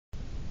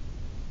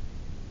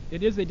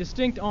It is a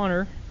distinct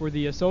honor for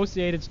the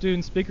Associated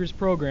Student Speakers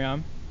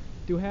Program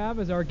to have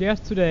as our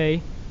guest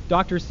today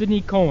Dr.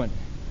 Sidney Cohen,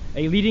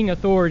 a leading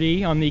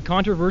authority on the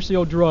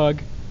controversial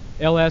drug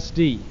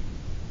LSD.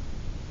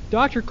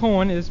 Dr.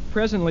 Cohen is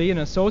presently an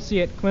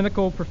associate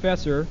clinical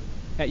professor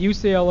at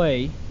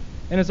UCLA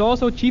and is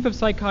also chief of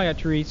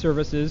psychiatry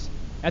services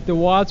at the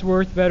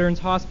Wadsworth Veterans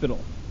Hospital.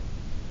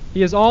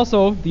 He is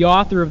also the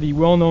author of the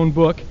well-known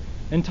book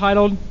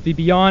entitled The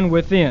Beyond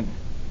Within,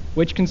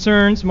 which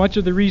concerns much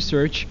of the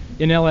research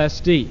in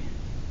LSD.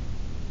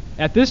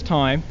 At this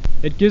time,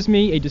 it gives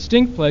me a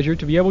distinct pleasure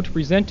to be able to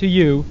present to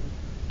you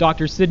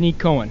Dr. Sidney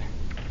Cohen.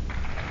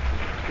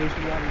 There's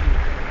the water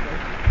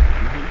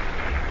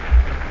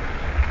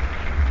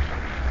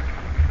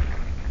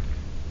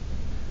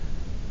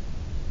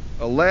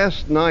here.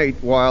 Last night,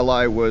 while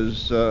I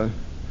was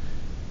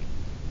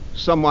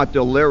somewhat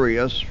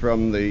delirious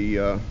from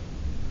the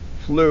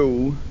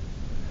flu,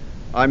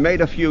 I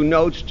made a few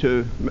notes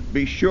to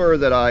be sure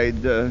that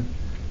I'd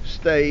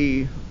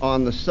stay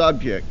on the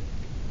subject.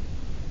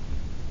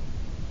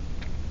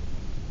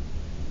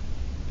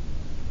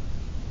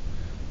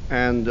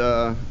 And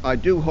I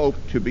do hope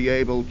to be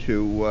able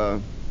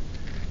to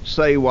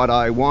say what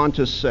I want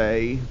to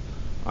say.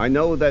 I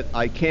know that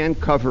I can't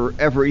cover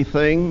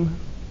everything.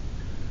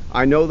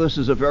 I know this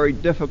is a very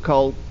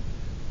difficult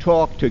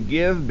talk to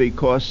give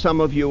because some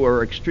of you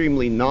are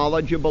extremely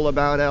knowledgeable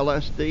about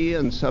LSD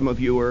and some of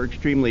you are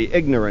extremely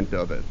ignorant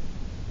of it.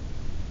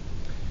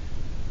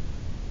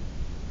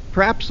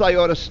 Perhaps I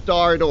ought to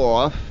start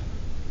off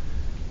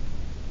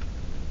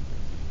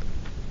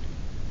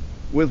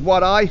with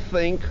what I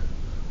think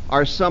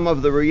are some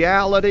of the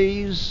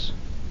realities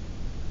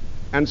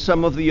and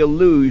some of the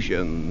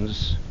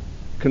illusions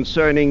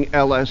concerning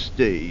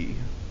LSD.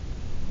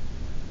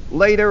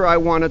 Later, I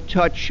want to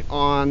touch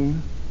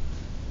on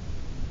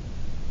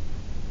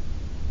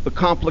the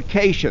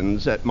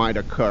complications that might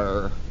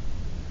occur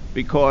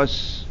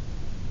because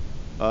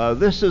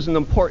this is an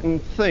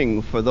important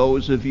thing for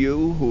those of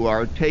you who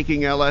are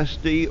taking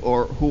LSD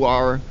or who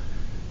are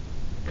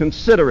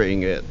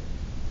considering it.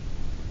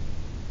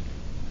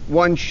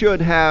 One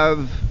should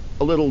have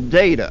a little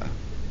data.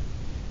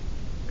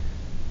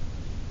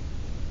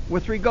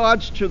 With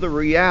regards to the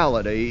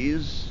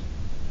realities,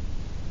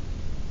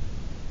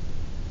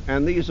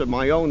 and these are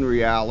my own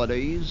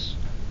realities,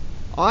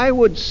 I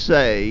would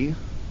say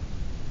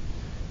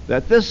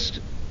that this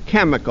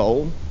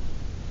chemical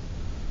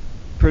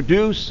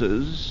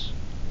produces,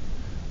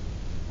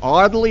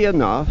 oddly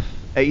enough,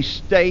 a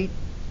state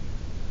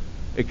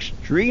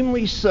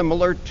extremely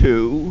similar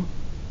to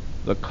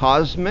the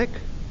cosmic,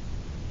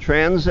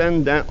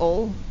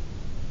 transcendental,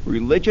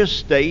 religious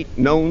state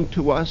known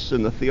to us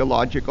in the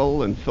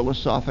theological and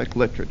philosophic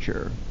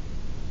literature.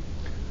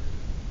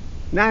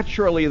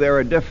 Naturally, there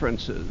are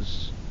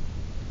differences.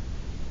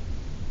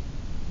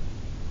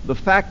 The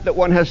fact that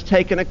one has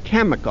taken a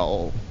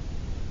chemical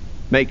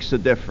makes a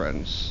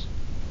difference.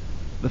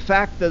 The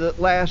fact that it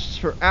lasts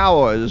for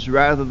hours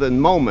rather than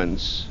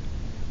moments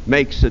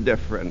makes a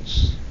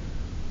difference.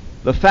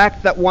 The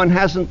fact that one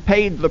hasn't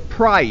paid the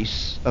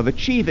price of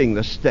achieving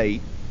the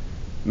state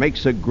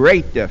makes a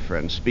great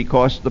difference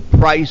because the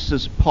price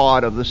is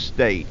part of the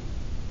state.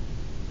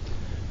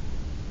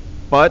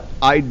 But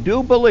I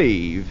do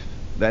believe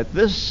that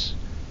this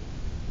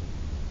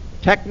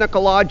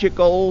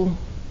technological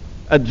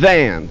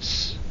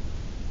advance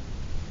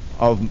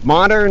of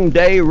modern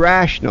day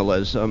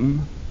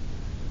rationalism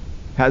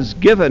has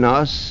given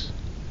us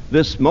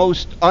this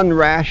most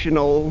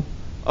unrational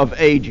of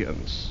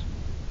agents.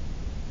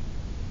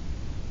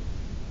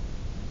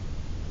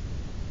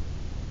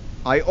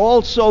 I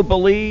also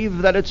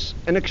believe that it's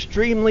an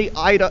extremely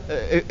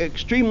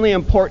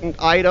important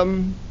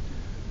item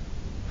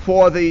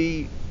for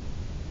the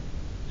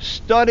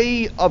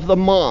study of the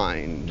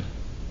mind,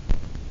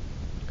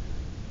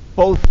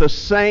 both the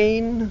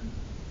sane,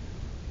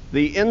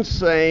 the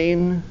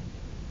insane,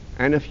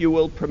 and, if you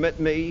will permit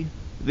me,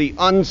 the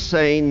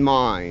unsane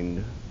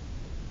mind.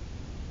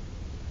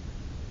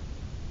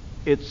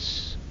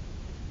 It's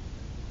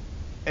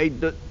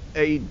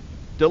a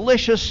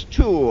delicious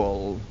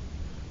tool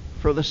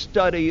for the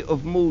study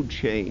of mood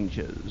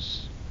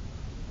changes,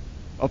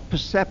 of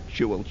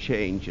perceptual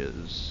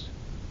changes,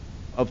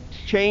 of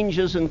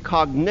changes in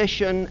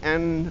cognition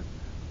and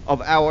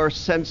of our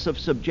sense of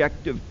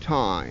subjective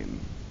time.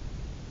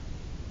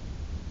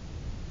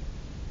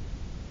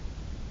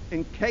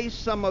 In case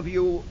some of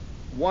you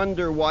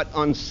wonder what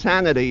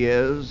insanity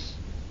is,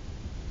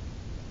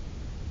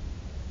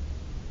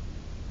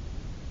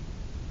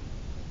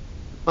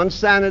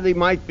 insanity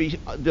might be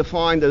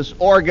defined as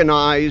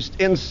organized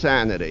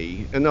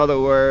insanity. In other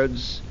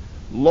words,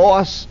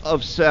 loss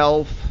of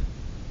self,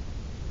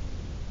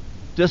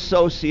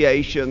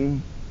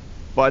 dissociation,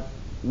 but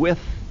with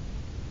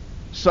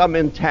some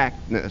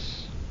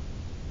intactness.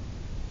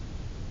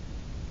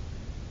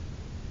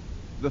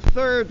 The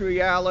third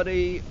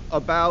reality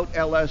about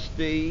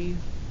LSD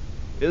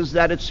is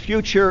that its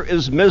future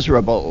is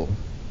miserable.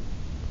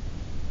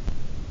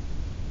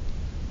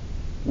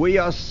 We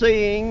are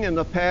seeing in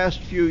the past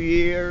few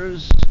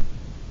years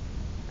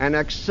an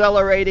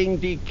accelerating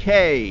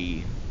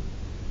decay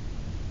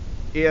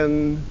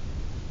in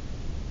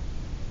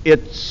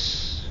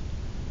its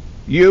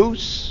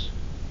use.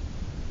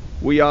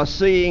 We are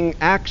seeing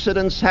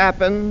accidents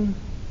happen.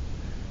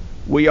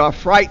 We are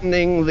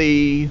frightening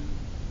the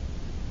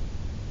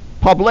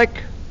public.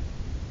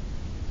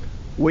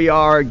 We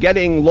are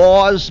getting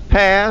laws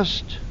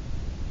passed.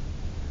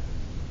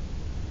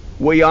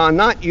 We are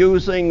not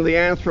using the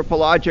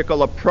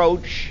anthropological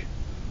approach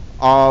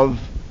of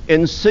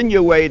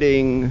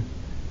insinuating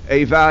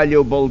a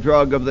valuable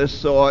drug of this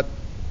sort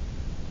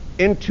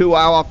into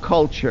our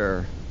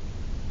culture.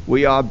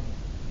 We are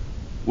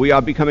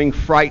becoming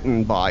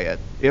frightened by it,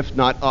 if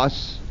not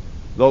us,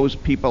 those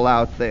people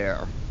out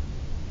there.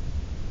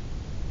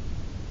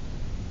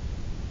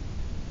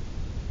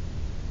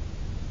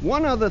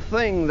 One other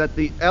thing that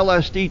the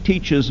LSD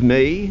teaches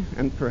me,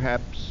 and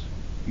perhaps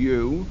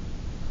you,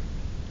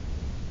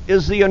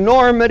 is the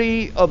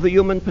enormity of the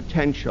human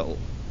potential.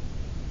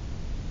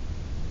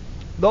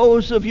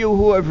 Those of you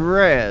who have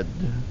read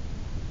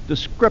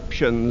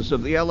descriptions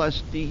of the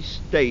LSD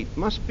state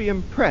must be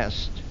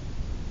impressed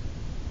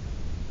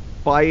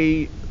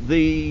by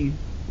the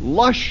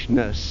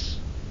lushness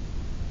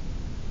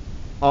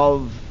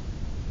of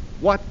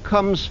what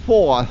comes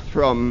forth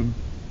from,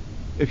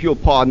 if you'll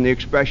pardon the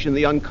expression,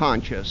 the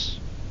unconscious.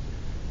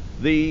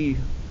 The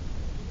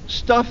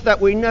stuff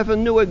that we never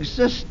knew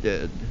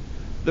existed.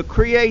 The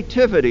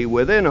creativity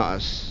within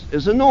us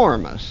is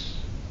enormous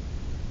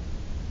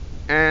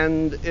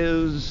and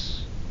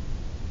is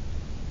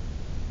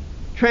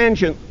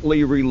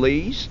transiently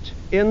released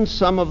in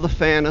some of the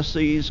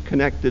fantasies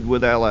connected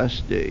with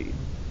LSD.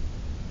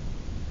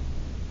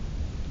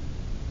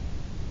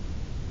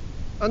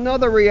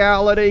 Another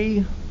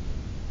reality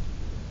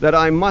that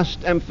I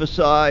must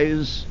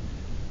emphasize,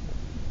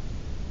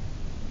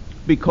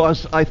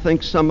 because I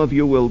think some of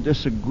you will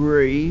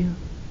disagree,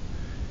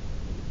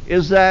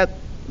 is that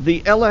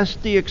the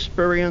LSD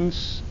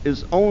experience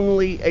is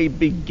only a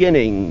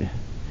beginning.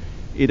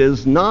 It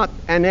is not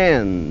an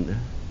end.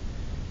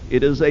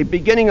 It is a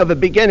beginning of a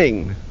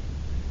beginning.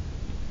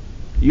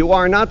 You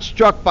are not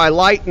struck by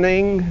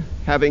lightning,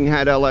 having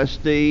had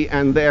LSD,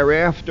 and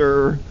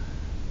thereafter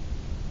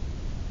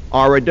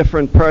are a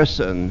different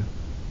person.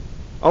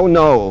 Oh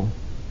no.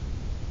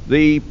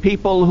 The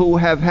people who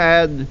have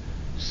had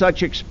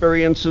such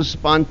experiences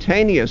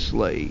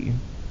spontaneously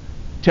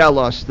tell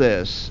us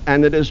this,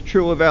 and it is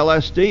true of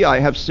LSD. I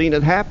have seen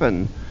it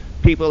happen.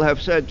 People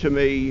have said to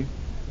me,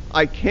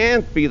 I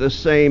can't be the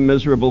same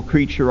miserable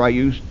creature I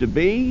used to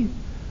be.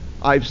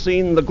 I've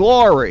seen the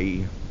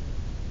glory.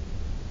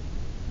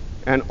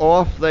 And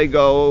off they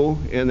go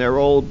in their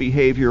old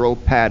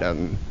behavioral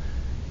pattern.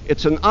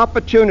 It's an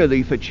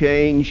opportunity for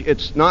change.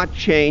 It's not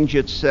change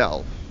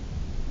itself.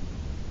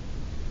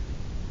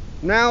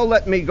 Now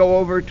let me go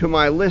over to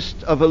my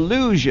list of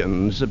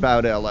illusions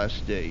about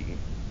LSD.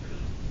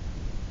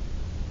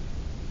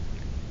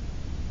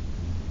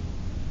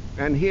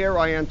 And here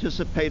I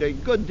anticipate a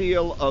good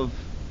deal of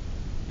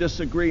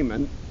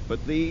disagreement,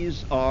 but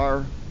these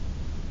are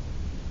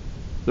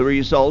the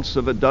results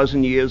of a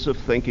dozen years of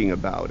thinking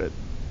about it,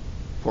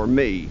 for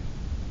me.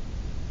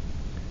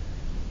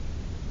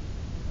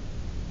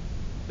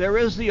 There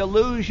is the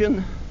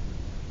illusion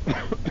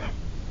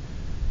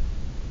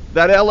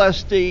that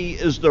LSD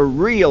is the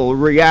real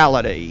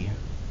reality,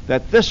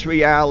 that this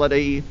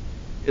reality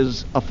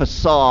is a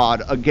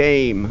facade, a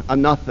game, a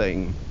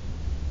nothing.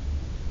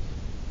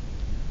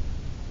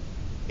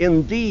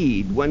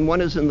 Indeed, when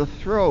one is in the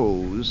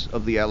throes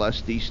of the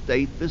LSD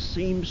state, this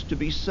seems to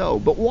be so.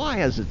 But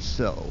why is it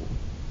so?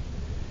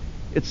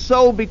 It's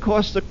so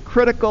because the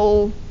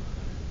critical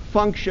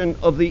function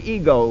of the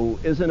ego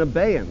is in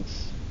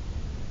abeyance.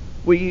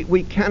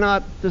 We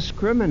cannot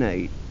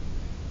discriminate.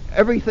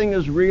 Everything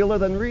is realer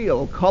than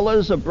real.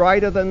 Colors are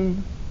brighter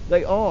than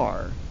they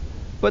are.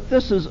 But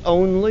this is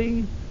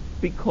only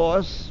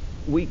because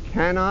we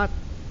cannot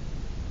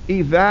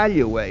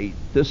evaluate,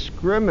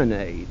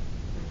 discriminate,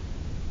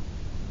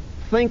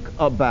 think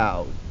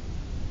about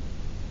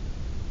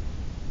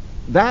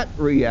that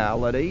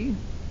reality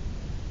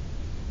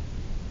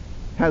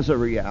has a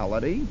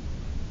reality,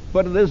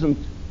 but it isn't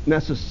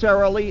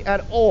necessarily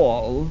at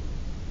all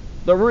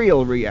the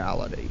real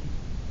reality.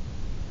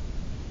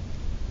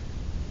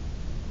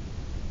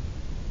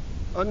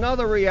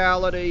 Another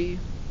reality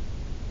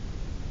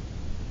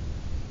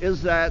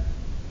is that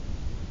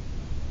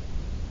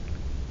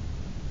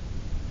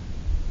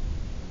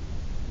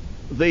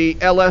the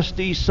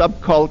LSD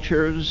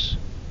subcultures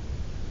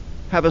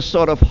have a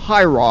sort of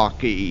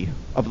hierarchy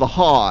of the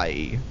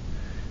high.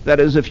 That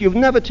is, if you've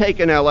never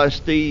taken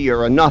LSD,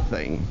 you're a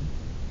nothing.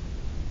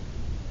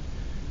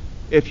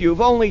 If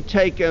you've only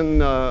taken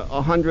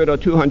 100 or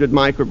 200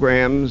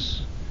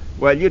 micrograms,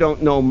 well, you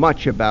don't know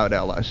much about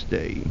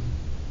LSD.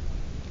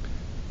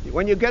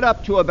 When you get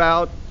up to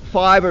about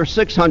 500 or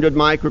 600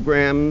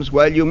 micrograms,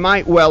 well, you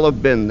might well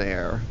have been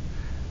there.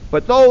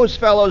 But those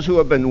fellows who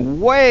have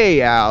been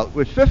way out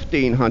with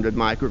 1,500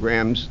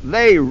 micrograms,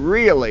 they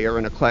really are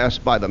in a class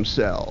by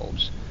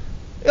themselves.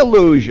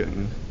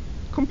 Illusion.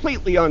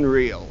 Completely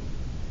unreal.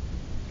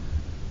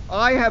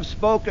 I have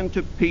spoken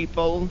to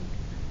people,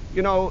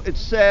 you know,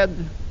 it's said,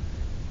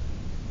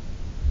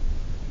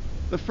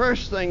 the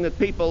first thing that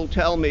people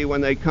tell me when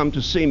they come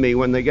to see me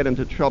when they get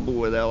into trouble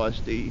with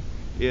LSD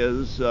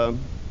is,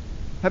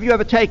 have you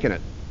ever taken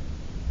it?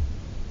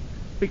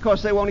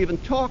 Because they won't even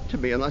talk to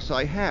me unless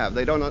I have.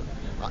 They don't.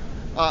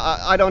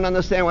 I don't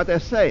understand what they're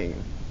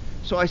saying.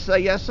 So I say,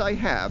 yes, I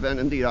have, and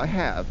indeed I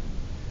have.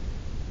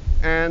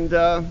 And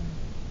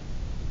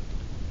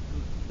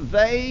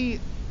they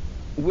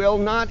will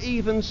not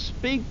even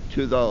speak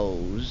to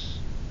those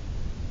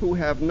who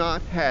have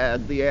not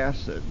had the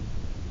acid.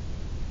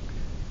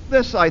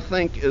 This, I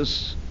think,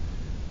 is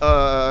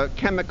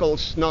chemical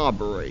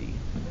snobbery.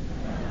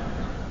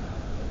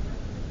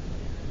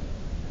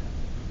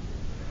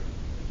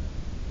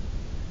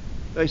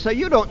 They say,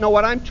 you don't know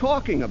what I'm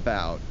talking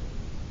about.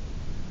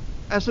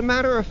 As a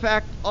matter of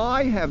fact,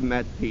 I have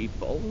met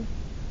people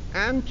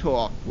and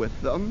talked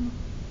with them.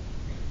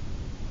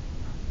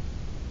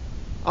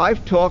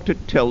 I've talked to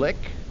Tillich,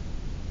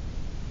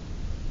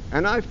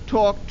 and I've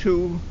talked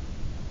to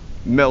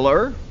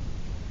Miller,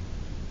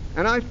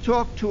 and I've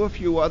talked to a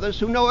few others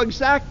who know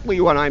exactly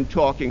what I'm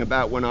talking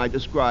about when I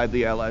describe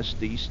the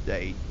LSD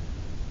state.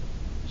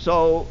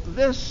 So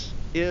this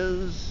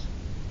is,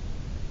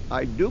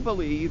 I do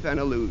believe, an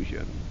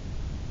illusion.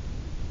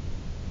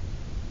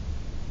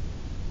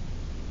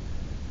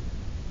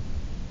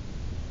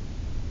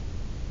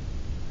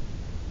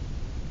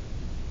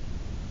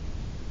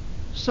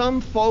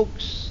 Some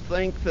folks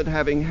think that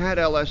having had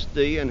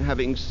LSD and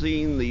having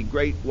seen the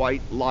great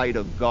white light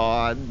of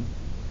God,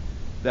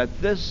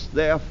 that this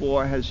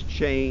therefore has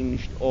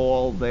changed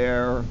all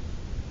their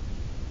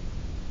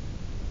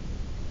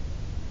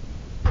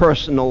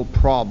personal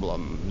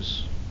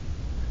problems.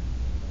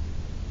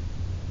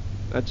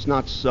 That's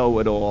not so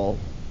at all.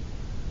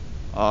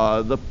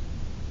 The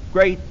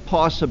great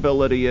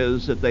possibility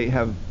is that they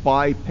have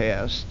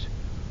bypassed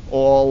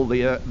all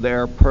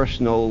their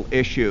personal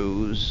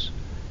issues,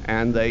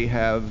 and they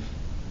have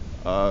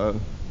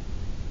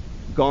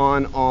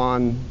gone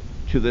on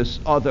to this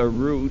other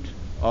route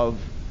of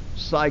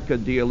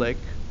psychedelic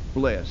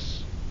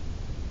bliss.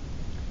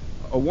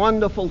 A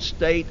wonderful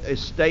state, a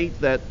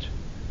state that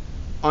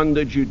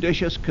under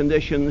judicious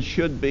conditions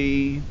should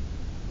be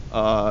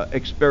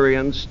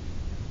experienced,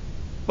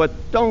 but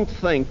don't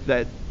think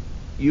that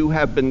you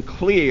have been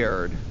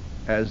cleared,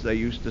 as they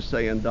used to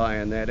say in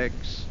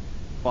Dianetics,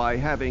 by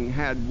having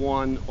had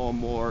one or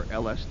more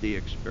LSD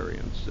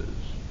experiences.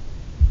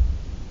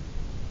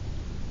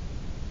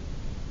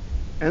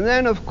 And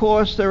then, of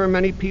course, there are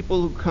many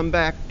people who come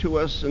back to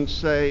us and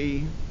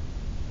say,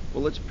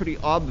 well, it's pretty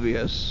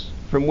obvious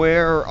from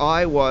where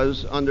I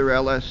was under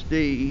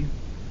LSD,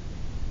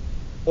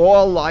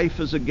 all life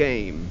is a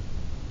game.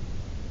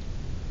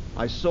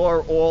 I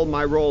saw all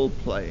my role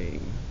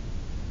playing,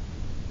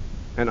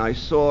 and I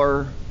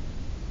saw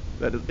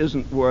that it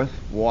isn't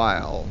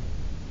worthwhile.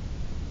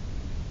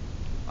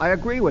 I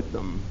agree with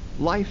them.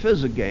 Life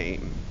is a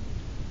game.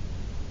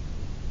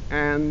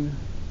 And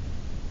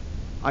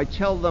I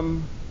tell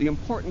them the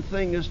important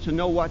thing is to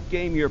know what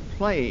game you're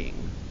playing,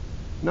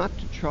 not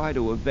to try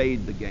to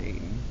evade the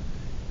game,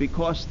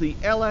 because the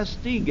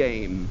LSD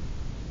game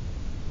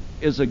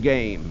is a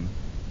game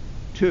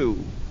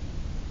too.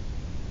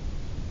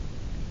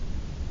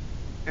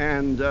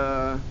 And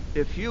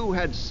if you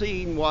had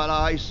seen what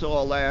I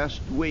saw last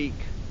week,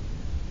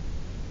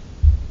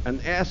 an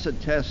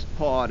acid test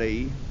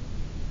party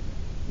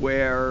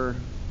where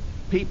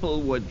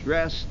people were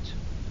dressed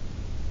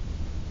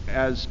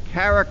as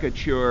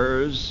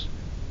caricatures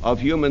of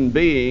human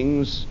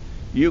beings,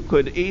 you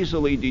could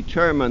easily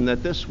determine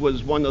that this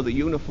was one of the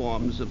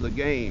uniforms of the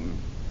game.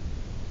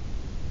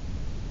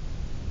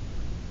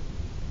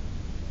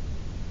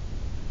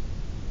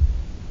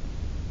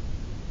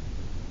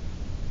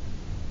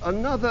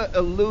 Another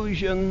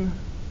illusion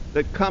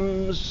that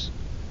comes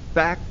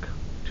back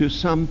to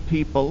some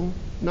people,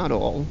 not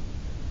all,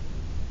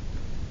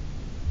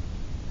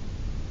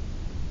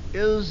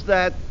 is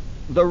that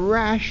the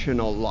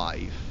rational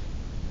life,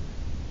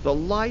 the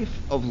life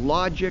of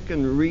logic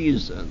and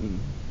reason,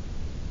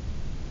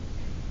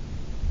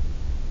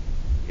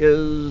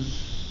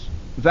 is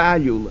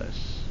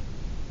valueless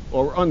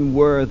or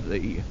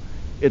unworthy.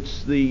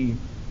 It's the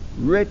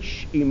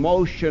rich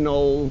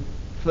emotional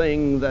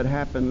thing that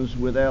happens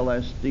with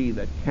LSD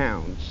that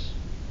counts,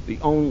 the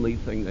only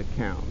thing that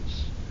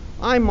counts.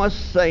 I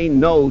must say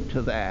no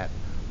to that.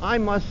 I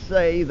must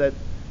say that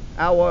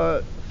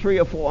our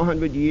 300 or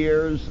 400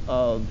 years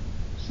of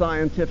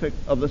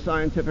the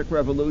scientific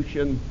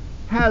revolution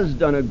has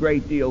done a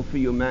great deal for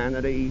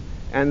humanity,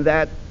 and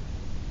that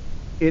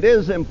it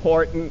is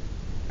important,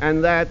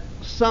 and that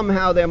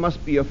somehow there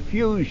must be a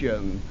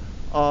fusion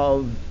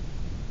of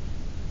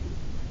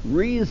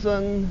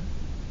reason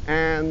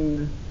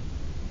and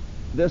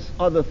this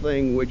other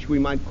thing which we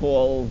might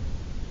call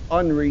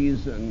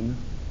unreason,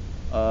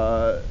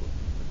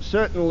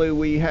 Certainly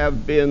we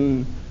have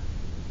been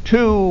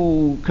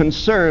too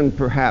concerned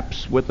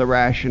perhaps with the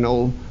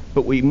rational,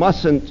 but we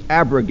mustn't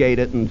abrogate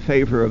it in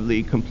favor of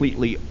the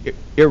completely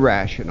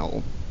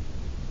irrational.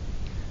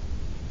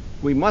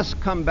 We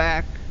must come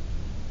back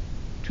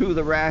to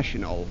the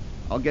rational.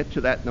 I'll get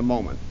to that in a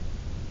moment.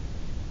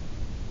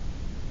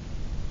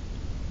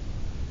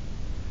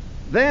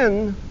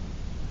 Then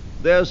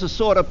there's a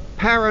sort of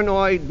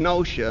paranoid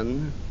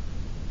notion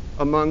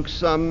among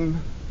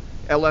some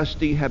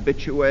LSD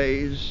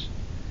habitués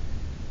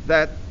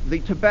that the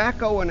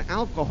tobacco and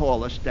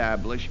alcohol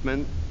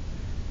establishment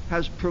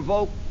has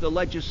provoked the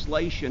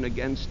legislation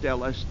against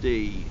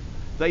LSD.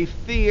 They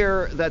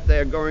fear that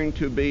they're going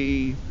to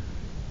be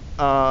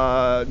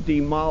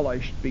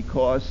demolished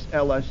because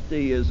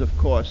LSD is, of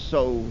course,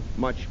 so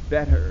much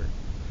better.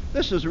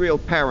 This is real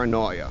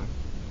paranoia.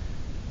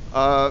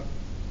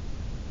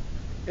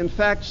 In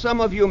fact,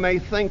 some of you may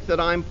think that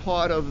I'm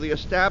part of the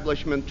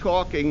establishment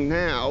talking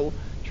now,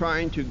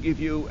 trying to give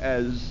you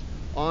as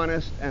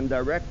honest and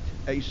direct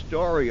a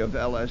story of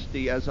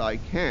LSD as I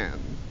can.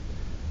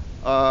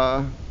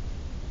 I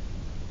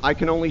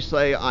can only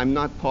say I'm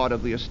not part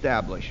of the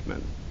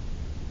establishment.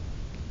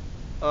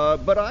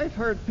 But I've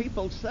heard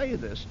people say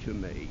this to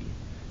me,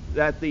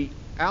 that the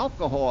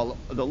alcohol,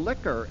 the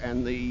liquor,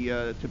 and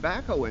the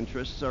tobacco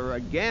interests are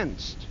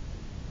against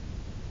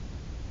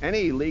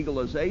any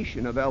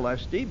legalization of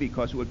LSD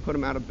because it would put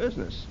them out of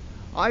business.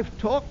 I've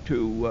talked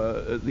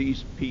to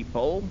these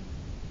people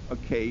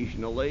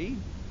occasionally.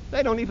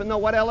 They don't even know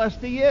what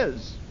LSD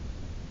is.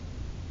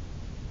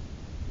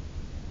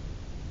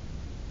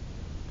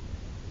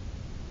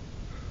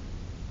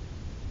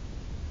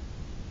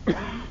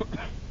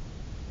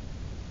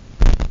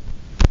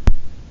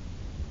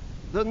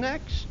 The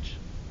next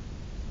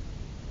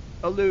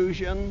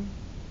illusion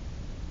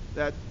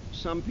that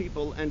some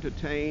people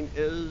entertain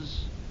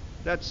is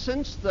that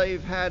since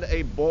they've had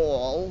a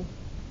ball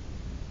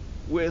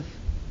with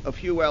a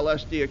few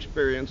LSD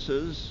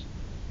experiences,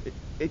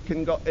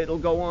 it'll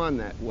go on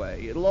that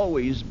way. It'll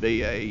always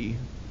be a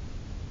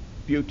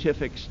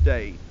beatific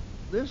state.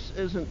 This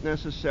isn't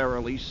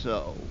necessarily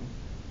so.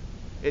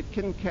 It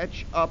can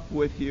catch up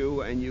with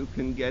you and you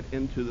can get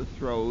into the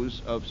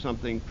throes of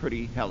something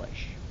pretty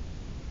hellish.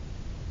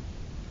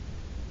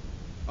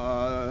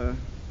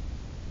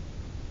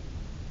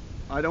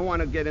 I don't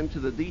want to get into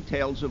the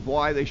details of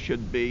why they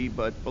should be,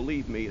 but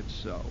believe me, it's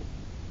so.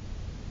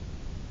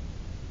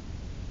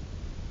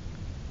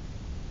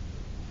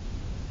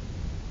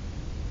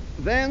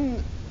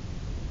 Then,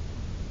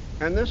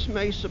 and this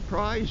may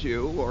surprise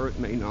you, or it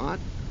may not,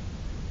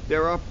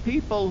 there are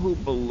people who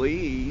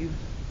believe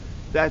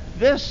that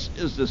this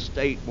is the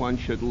state one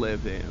should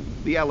live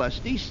in, the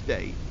LSD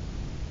state,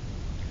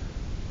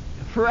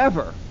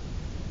 forever.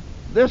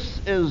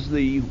 This is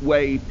the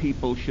way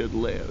people should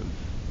live.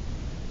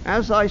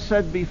 As I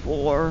said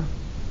before,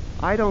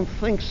 I don't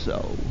think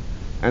so.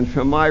 And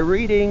from my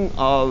reading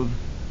of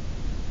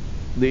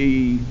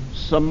the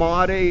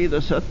samadhi, the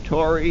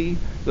satori,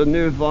 the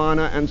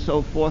nirvana, and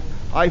so forth,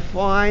 I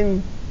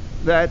find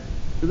that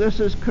this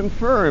is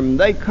confirmed.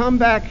 They come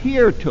back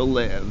here to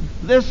live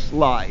this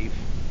life,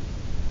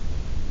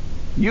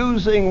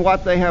 using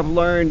what they have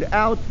learned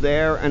out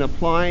there and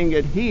applying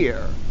it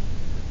here.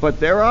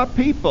 But there are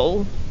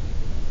people,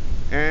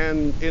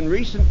 and in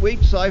recent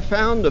weeks I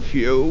found a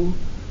few,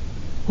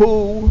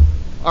 who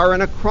are in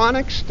a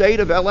chronic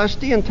state of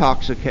LSD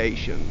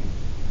intoxication.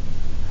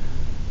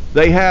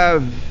 They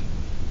have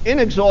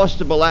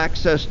inexhaustible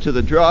access to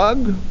the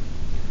drug,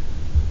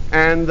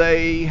 and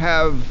they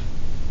have,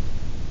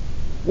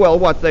 well,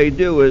 what they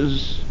do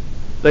is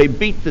they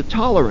beat the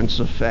tolerance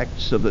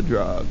effects of the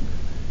drug.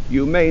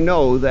 You may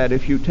know that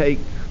if you take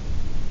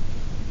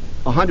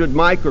 100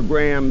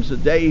 micrograms a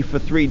day for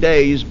 3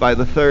 days, by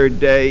the third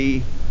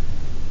day,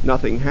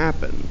 nothing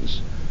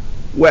happens.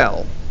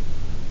 Well,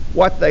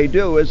 what they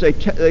do is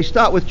they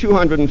start with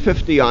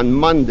 250 on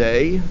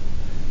Monday.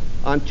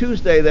 On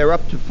Tuesday, they're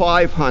up to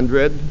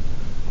 500.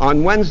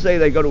 On Wednesday,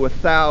 they go to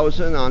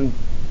 1,000. On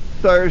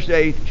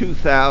Thursday,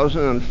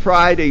 2,000. On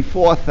Friday,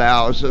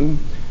 4,000.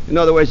 In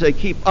other words, they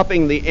keep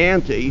upping the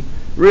ante.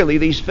 Really,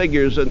 these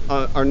figures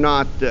are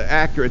not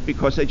accurate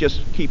because they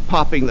just keep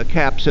popping the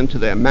caps into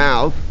their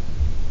mouth.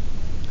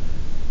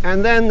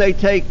 And then they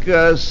take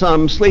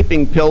some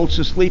sleeping pills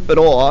to sleep it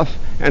off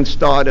and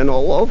start it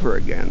all over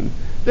again.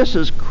 This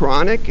is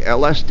chronic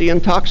LSD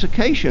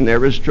intoxication.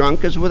 They're as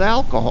drunk as with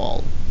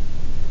alcohol.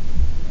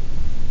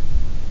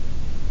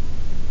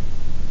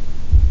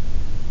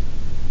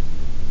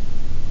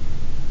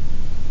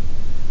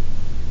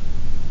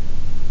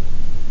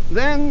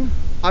 Then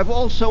I've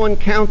also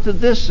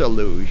encountered this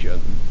illusion.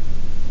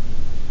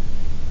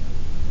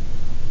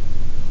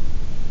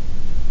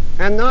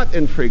 And not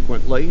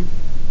infrequently,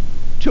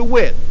 to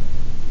wit,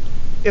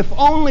 if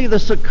only the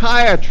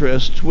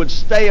psychiatrists would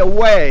stay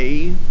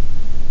away,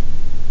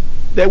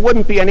 there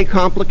wouldn't be any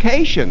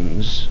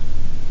complications.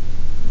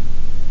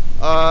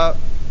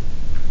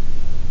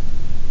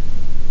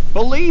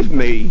 Believe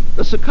me,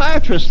 the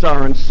psychiatrists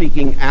aren't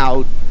seeking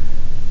out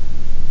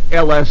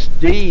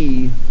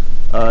LSD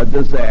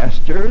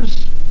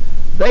disasters.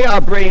 They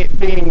are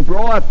being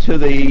brought to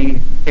the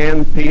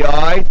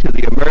NPI, to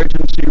the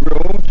emergency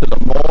room, to the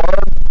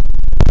morgue,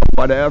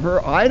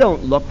 whatever. I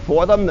don't look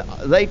for them.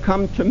 They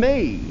come to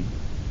me.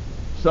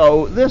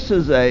 So this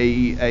is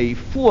a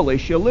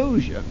foolish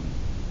illusion.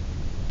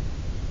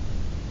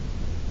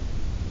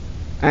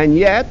 And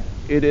yet,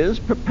 it is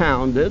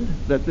propounded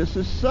that this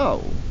is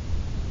so.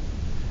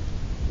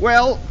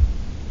 Well,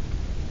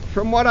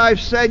 from what I've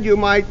said, you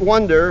might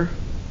wonder,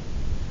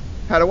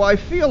 how do I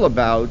feel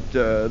about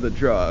the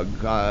drug?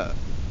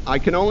 I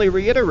can only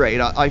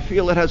reiterate, I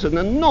feel it has an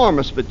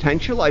enormous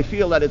potential. I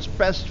feel that its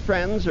best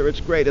friends are its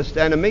greatest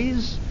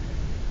enemies.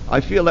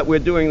 I feel that we're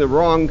doing the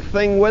wrong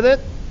thing with it.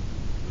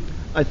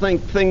 I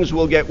think things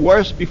will get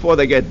worse before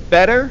they get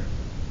better.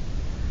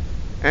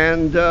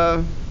 And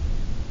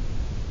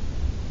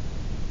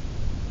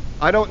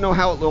I don't know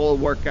how it will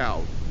work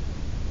out.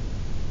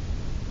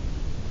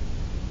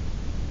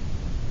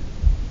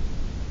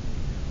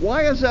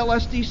 Why is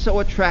LSD so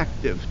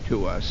attractive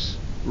to us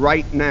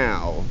right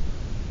now?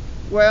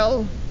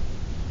 Well,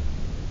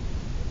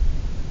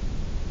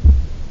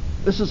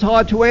 this is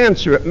hard to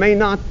answer. It may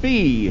not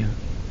be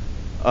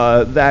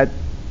that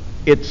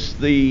it's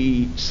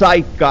the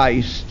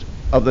zeitgeist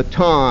of the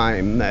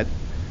time that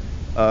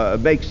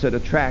makes it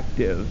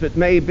attractive. It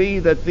may be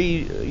that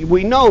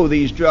we know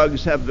these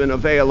drugs have been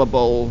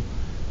available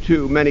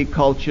to many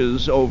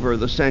cultures over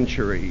the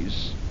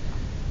centuries.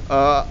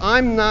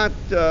 I'm not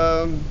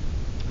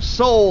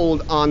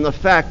sold on the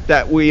fact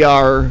that we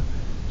are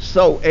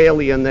so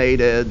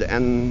alienated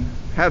and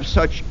have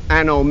such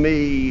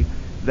anomie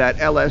that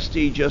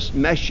LSD just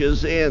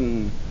meshes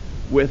in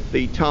with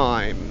the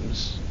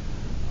times.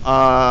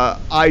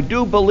 I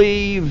do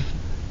believe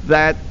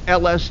that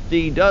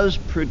LSD does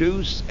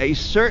produce a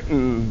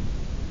certain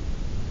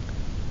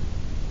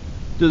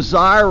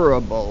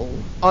desirable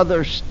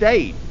other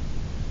state,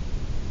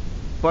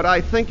 but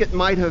I think it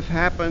might have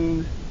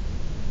happened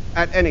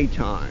at any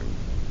time.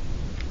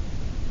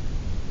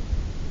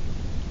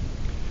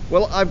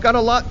 Well, I've got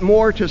a lot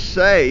more to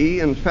say.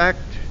 In fact,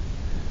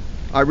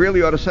 I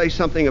really ought to say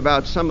something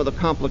about some of the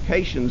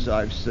complications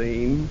I've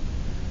seen.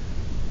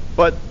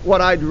 But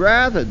what I'd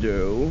rather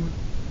do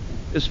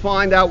is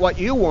find out what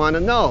you want to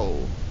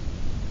know.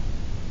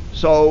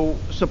 So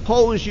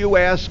suppose you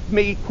ask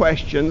me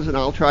questions and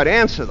I'll try to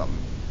answer them.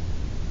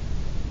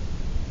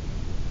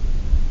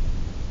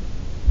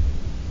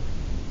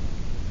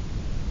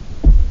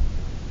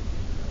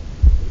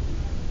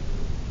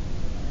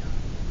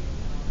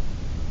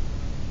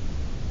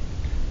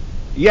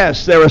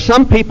 Yes, there are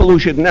some people who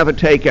should never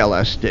take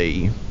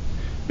LSD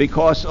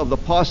because of the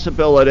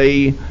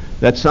possibility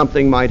that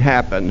something might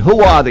happen.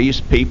 Who are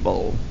these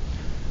people?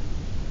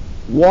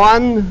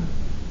 One,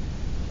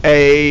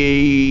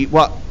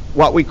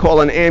 what we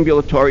call an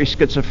ambulatory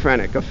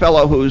schizophrenic, a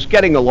fellow who's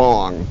getting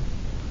along.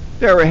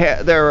 There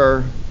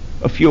are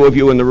a few of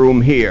you in the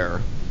room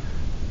here.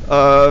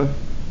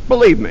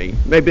 Believe me,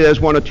 maybe there's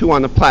one or two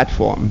on the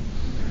platform.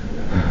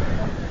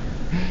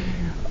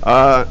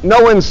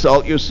 No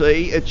insult, you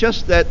see. It's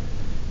just that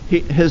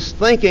his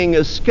thinking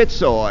is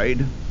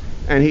schizoid,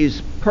 and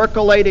he's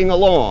percolating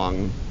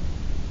along.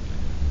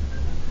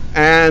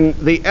 And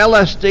the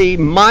LSD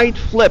might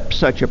flip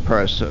such a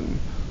person.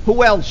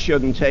 Who else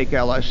shouldn't take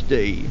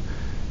LSD?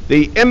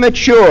 The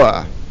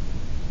immature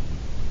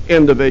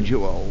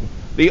individual,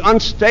 the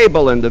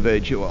unstable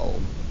individual.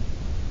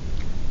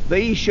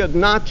 They should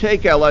not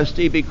take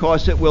LSD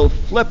because it will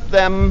flip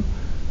them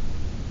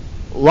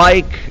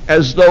like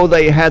as though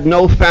they had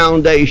no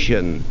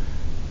foundation.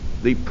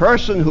 The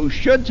person who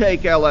should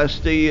take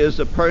LSD is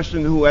a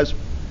person who has,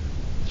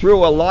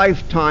 through a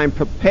lifetime,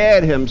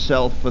 prepared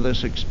himself for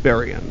this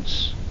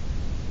experience.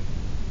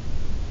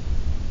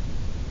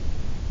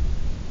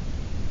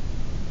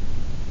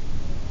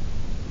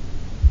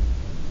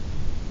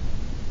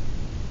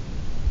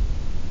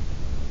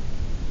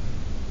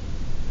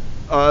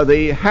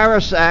 The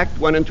Harris Act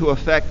went into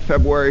effect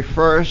February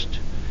 1st.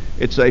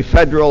 It's a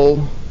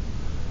federal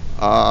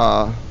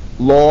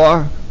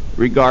law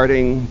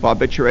regarding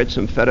barbiturates,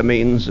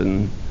 amphetamines,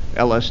 and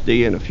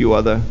LSD and a few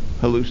other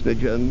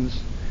hallucinogens.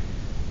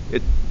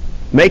 It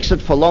makes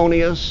it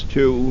felonious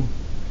to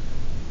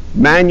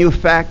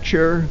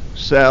manufacture,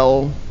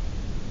 sell,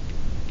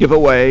 give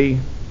away,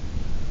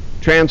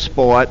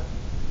 transport,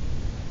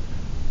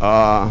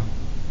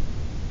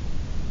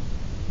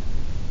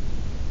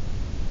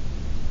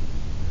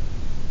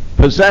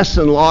 possess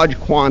in large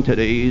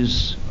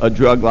quantities a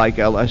drug like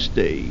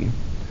LSD.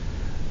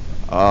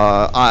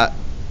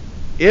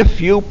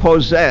 If you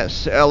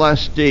possess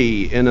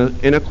LSD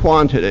in a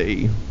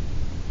quantity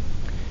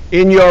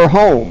in your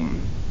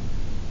home,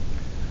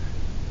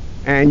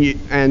 and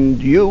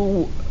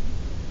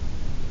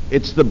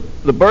it's the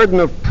burden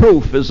of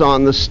proof is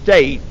on the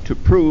state to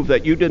prove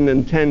that you didn't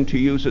intend to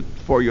use it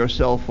for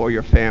yourself or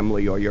your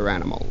family or your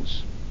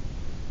animals.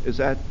 Is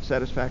that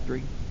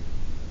satisfactory?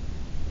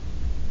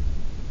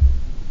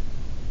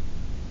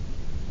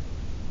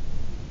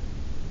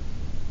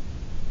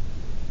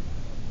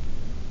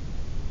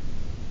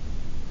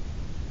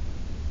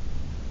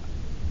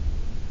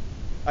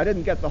 I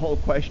didn't get the whole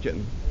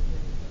question.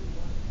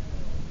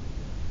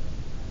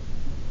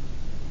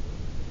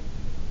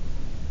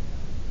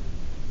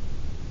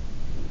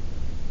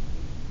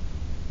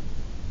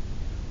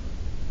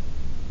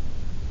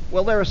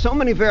 Well, there are so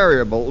many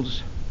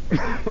variables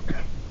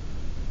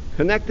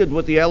connected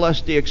with the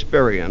LSD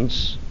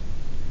experience,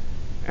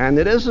 and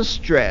it is a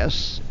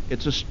stress.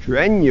 It's a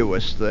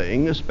strenuous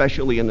thing,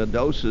 especially in the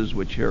doses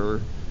which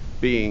are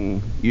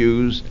being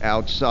used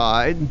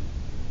outside,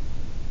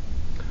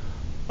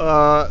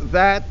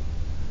 that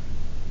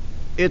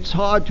it's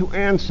hard to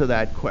answer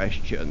that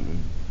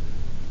question.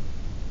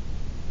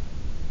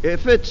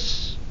 If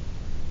it's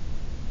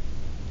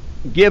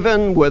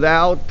given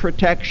without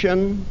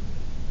protection,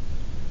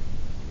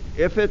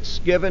 if it's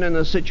given in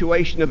a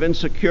situation of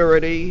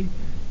insecurity,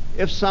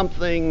 if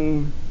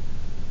something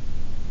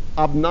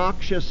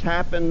obnoxious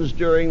happens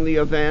during the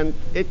event,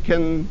 it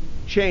can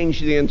change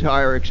the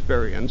entire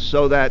experience,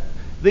 so that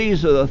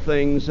these are the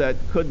things that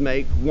could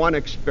make one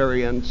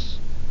experience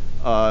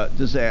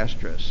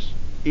disastrous,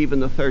 even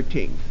the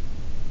 13th.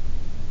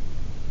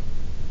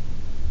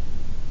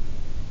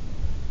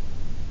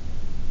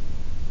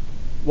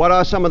 What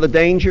are some of the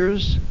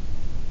dangers?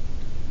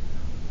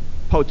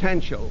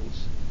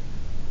 Potentials.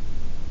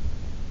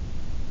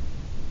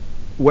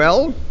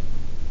 Well,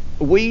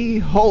 we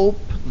hope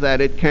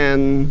that it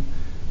can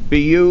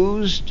be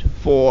used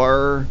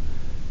for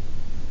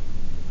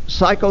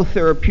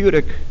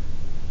psychotherapeutic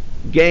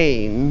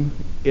gain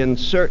in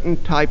certain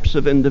types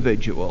of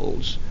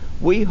individuals.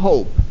 We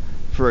hope,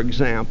 for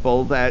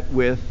example, that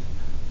with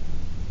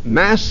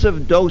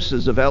massive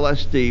doses of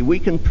LSD, we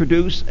can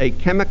produce a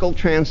chemical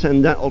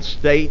transcendental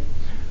state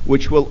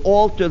which will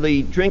alter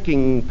the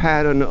drinking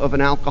pattern of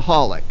an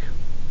alcoholic,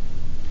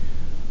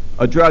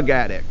 a drug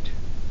addict,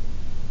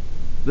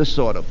 this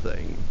sort of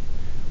thing.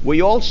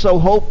 We also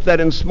hope that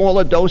in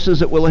smaller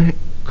doses it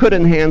could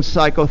enhance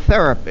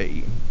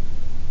psychotherapy.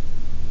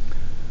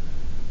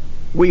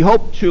 We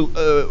hope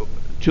to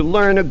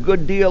learn a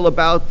good deal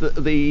about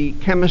the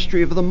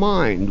chemistry of the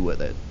mind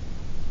with it.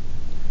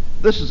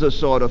 This is the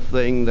sort of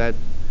thing that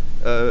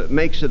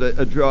makes it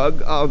a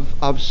drug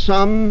of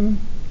some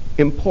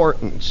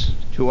importance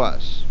to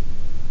us.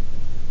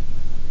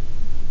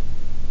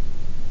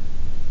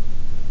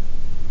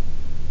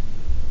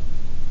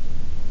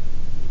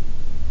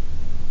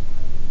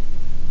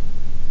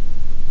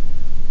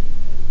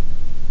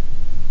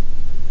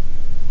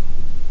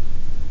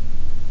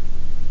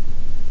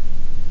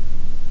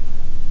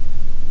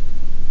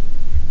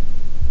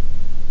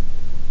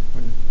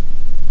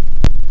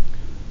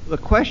 The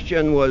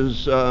question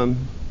was,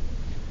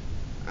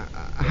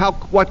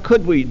 what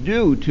could we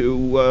do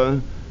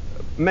to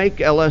make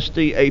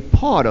LSD a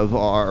part of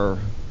our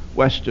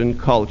Western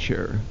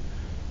culture?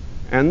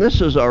 And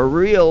this is a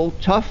real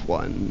tough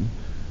one.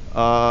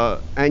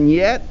 And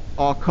yet,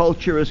 our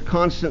culture is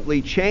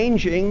constantly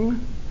changing,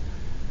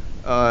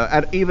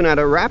 even at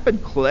a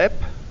rapid clip.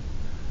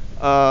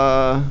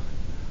 I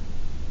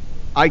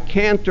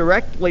can't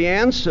directly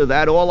answer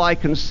that. All I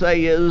can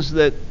say is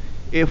that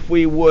if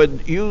we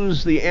would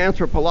use the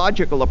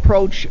anthropological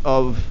approach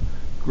of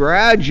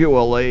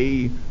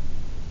gradually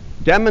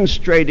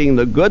demonstrating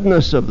the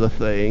goodness of the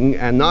thing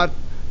and not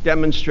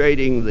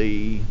demonstrating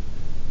the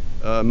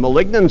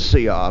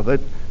malignancy of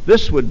it,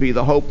 this would be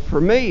the hope for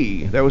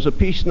me. There was a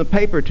piece in the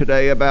paper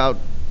today about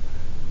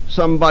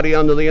somebody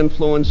under the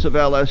influence of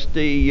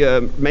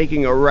LSD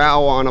making a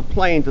row on a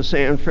plane to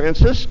San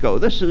Francisco.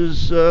 This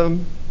is the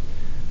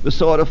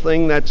sort of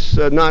thing that's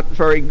not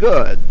very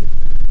good.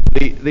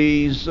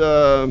 These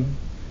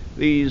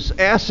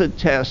acid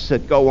tests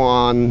that go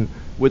on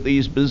with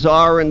these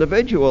bizarre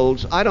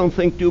individuals, I don't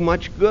think do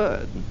much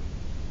good.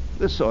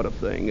 This sort of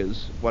thing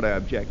is what I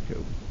object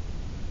to.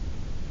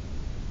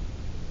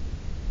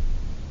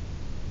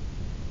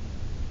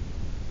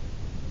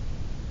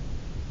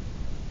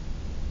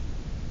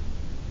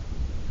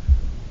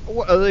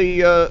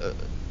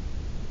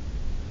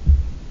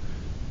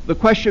 The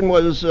question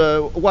was,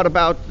 what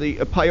about the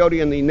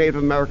peyote and the Native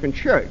American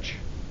church?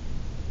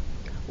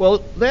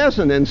 Well, there's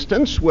an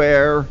instance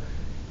where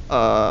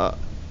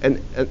an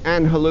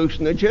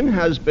hallucinogen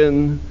has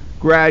been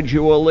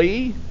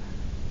gradually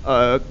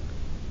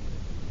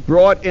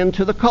brought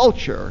into the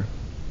culture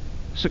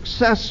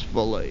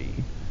successfully.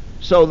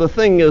 So the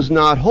thing is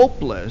not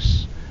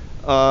hopeless.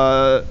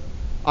 I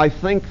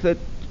think that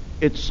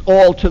it's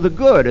all to the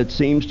good. It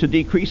seems to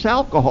decrease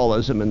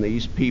alcoholism in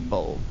these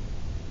people.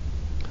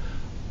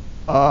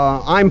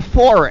 I'm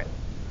for it.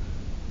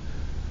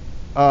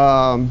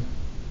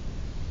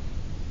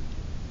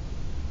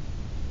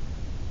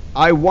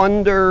 I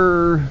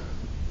wonder,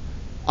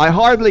 I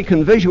hardly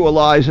can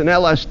visualize an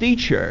LSD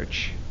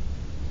church.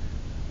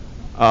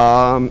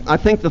 I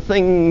think the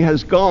thing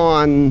has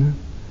gone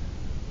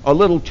a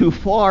little too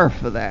far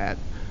for that.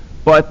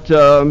 But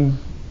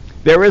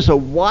there is a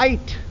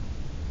white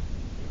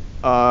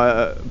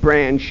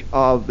branch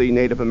of the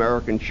Native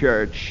American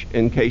church,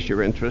 in case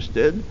you're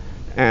interested,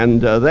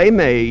 and they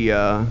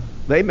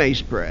may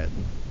spread.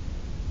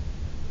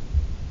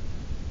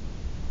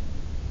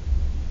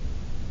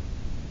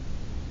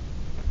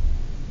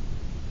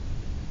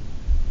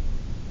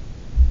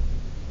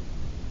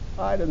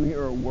 I didn't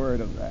hear a word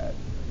of that.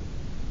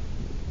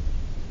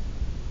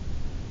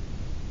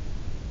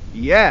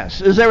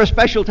 Yes. Is there a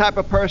special type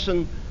of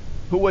person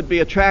who would be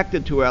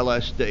attracted to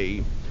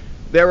LSD?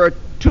 There are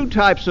two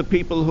types of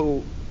people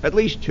who, at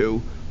least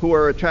two, who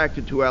are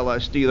attracted to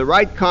LSD, the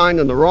right kind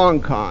and the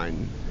wrong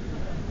kind.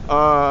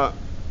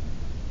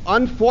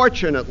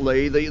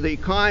 Unfortunately, the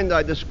kind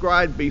I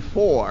described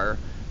before,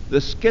 the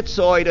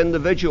schizoid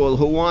individual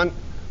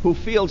who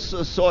feels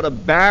a sort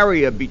of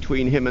barrier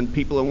between him and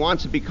people and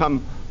wants to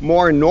become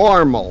more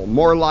normal,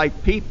 more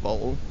like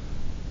people,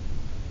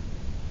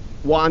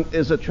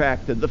 is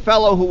attracted. The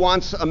fellow who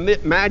wants a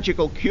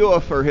magical cure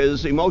for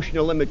his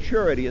emotional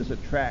immaturity is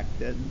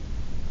attracted.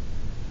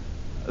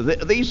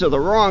 These are the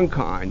wrong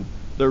kind.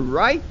 The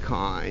right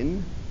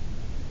kind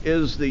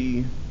is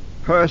the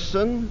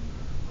person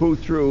who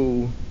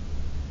through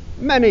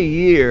many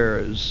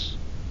years,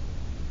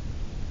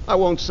 I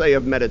won't say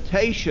of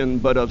meditation,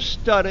 but of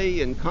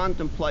study and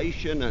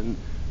contemplation and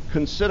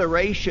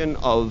consideration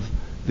of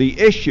the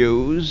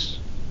issues,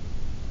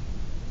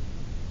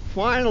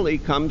 finally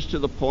comes to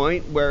the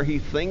point where he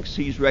thinks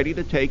he's ready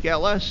to take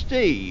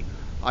LSD.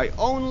 I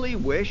only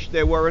wish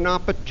there were an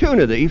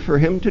opportunity for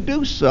him to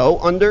do so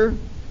under,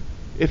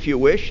 if you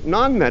wish,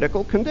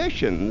 non-medical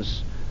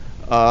conditions.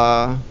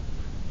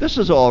 This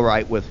is all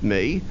right with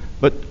me,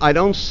 but I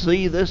don't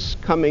see this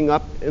coming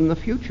up in the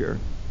future.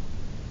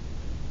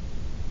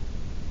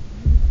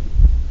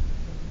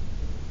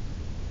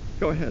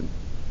 Go ahead.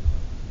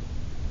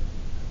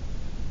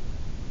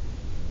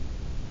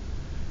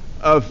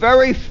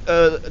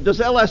 Does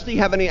LSD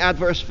have any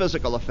adverse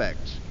physical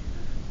effects?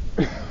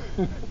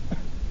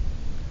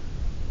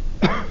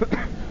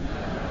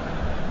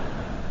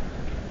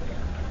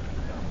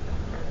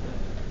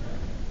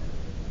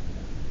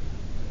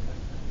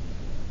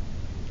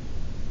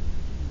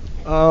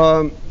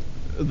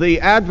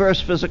 The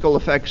adverse physical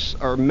effects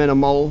are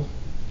minimal.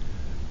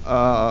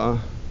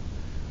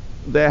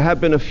 There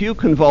have been a few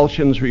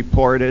convulsions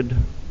reported.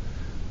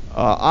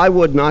 I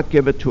would not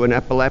give it to an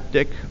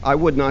epileptic. I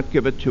would not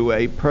give it to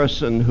a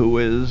person who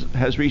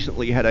has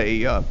recently had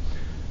a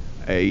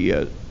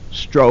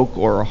stroke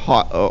or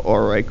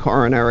a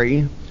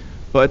coronary.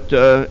 But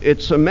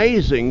it's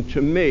amazing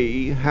to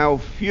me how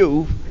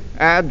few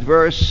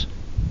adverse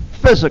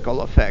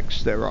physical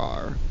effects there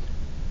are.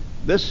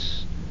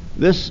 This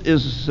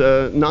is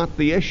not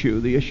the issue.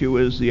 The issue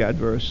is the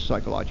adverse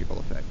psychological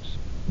effects.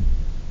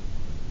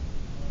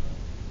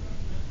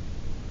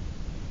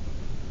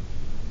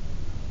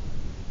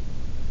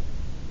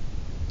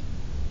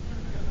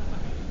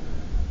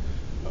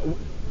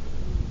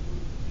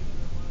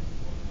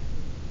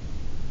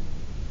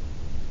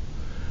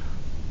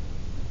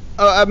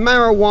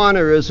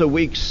 Marijuana is a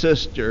weak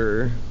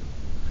sister.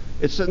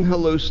 It's an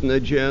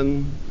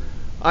hallucinogen.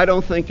 I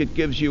don't think it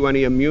gives you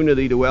any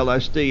immunity to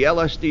LSD.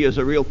 LSD is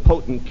a real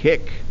potent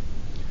kick.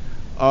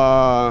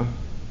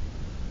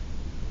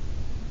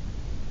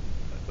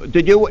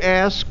 Did you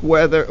ask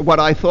what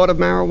I thought of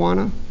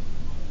marijuana?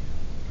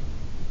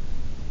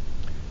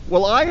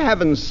 Well, I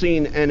haven't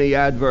seen any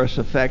adverse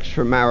effects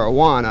from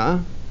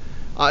marijuana.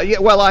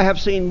 Well, I have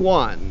seen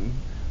one.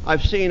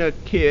 I've seen a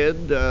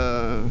kid,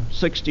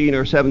 16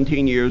 or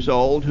 17 years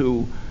old,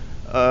 who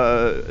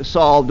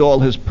solved all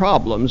his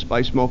problems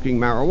by smoking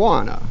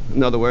marijuana.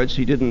 In other words,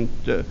 he didn't,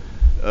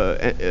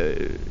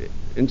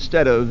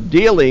 instead of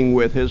dealing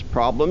with his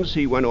problems,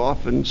 he went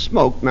off and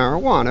smoked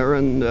marijuana,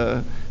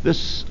 and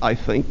this, I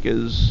think,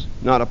 is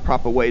not a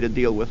proper way to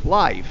deal with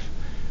life.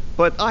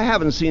 But I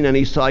haven't seen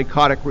any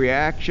psychotic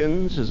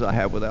reactions as I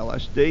have with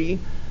LSD.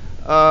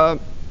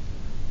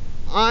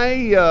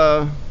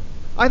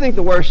 I think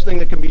the worst thing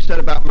that can be said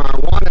about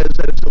marijuana is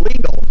that it's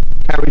illegal,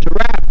 carries a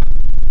rap.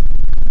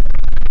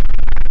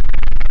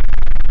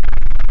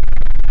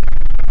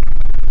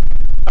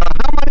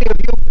 How many of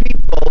you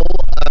people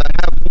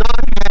have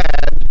not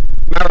had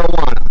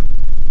marijuana?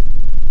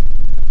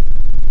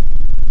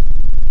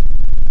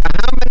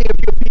 How many of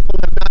you people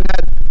have not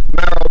had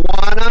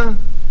marijuana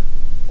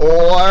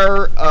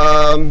or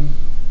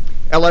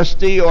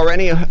LSD or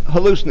any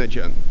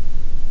hallucinogen?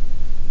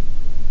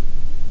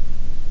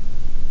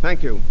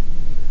 Thank you.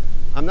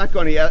 I'm not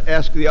going to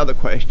ask the other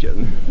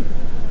question.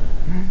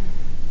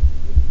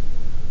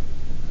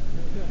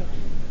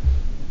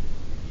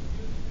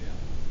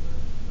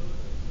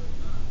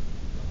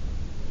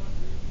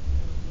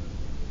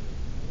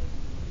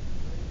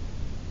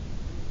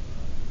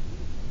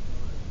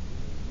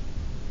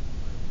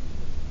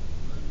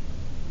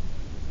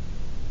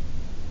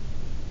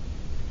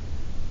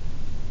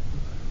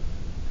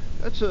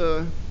 That's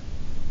a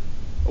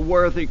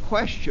worthy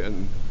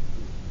question.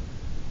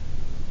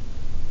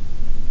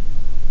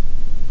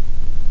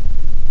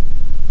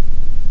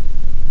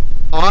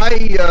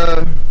 I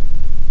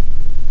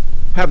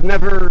have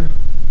never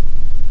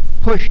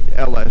pushed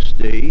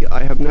LSD.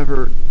 I have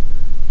never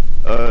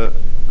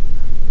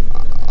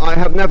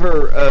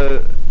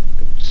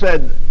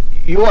said,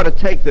 you ought to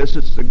take this,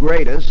 it's the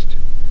greatest.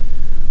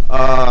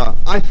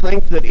 I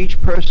think that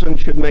each person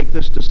should make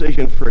this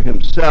decision for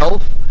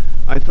himself.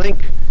 I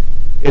think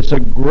It's a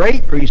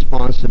great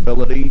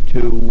responsibility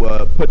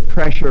to put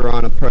pressure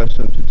on a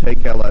person to take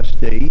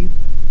LSD.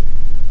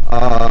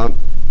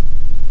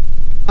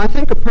 I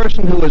think a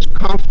person who is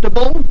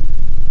comfortable,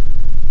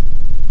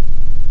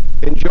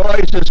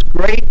 enjoys this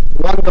great,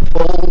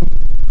 wonderful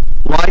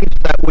life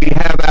that we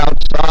have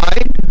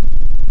outside,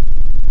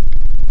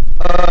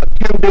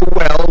 can do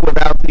well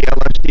without the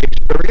LSD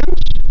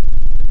experience.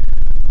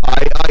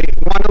 I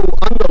want to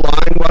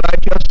underline what I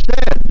just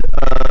said.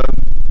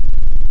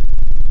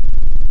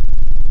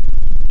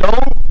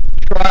 Don't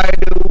try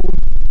to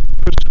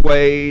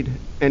persuade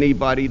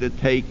anybody to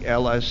take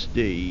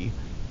LSD.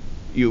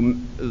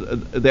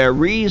 Their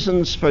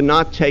reasons for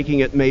not taking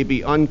it may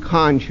be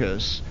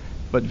unconscious,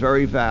 but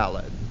very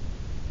valid.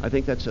 I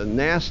think that's a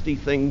nasty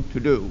thing to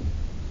do.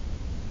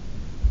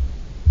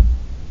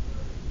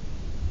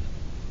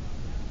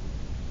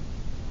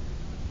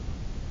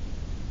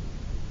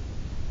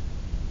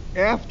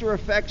 After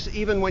effects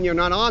even when you're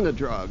not on the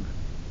drug.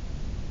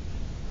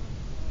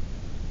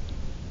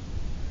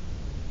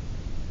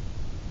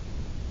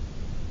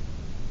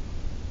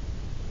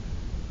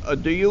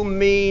 Do you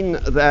mean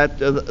that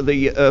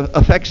the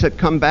effects that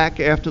come back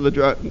after the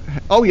drug?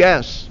 Oh,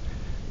 yes.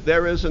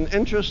 There is an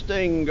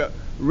interesting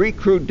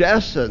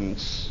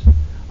recrudescence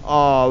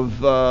of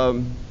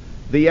the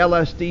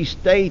LSD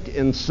state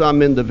in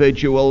some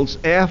individuals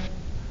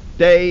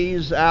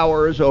days,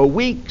 hours, or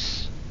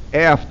weeks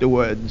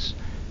afterwards.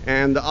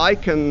 And I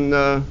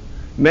can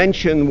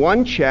mention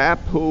one chap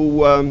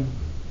who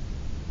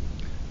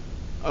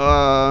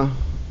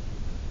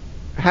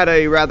had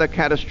a rather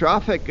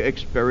catastrophic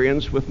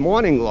experience with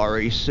morning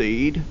glory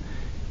seed.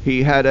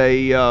 He had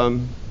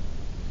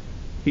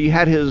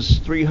his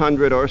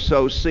 300 or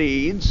so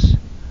seeds.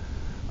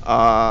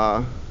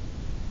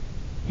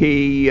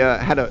 He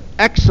had an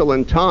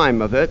excellent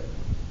time of it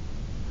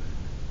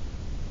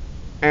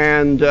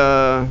and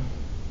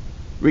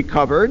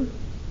recovered.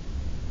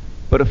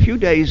 But a few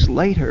days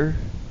later,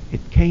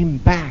 it came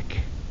back.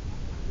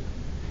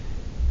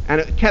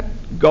 And it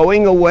kept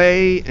going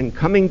away and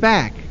coming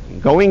back,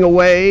 and going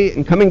away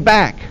and coming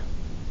back.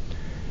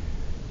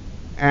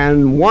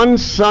 And one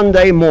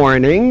Sunday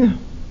morning,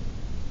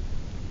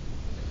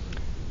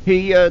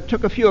 he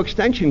took a few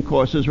extension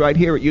courses right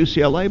here at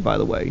UCLA, by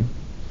the way.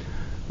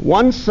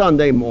 One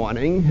Sunday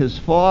morning, his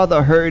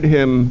father heard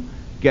him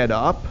get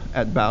up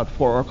at about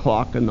 4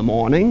 o'clock in the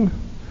morning.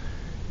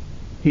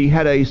 He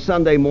had a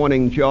Sunday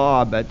morning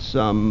job at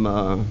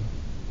some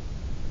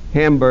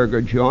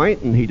hamburger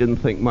joint, and he didn't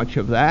think much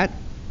of that.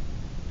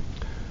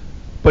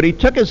 But he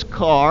took his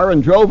car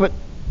and drove it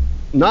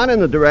not in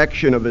the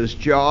direction of his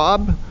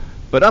job,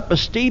 but up a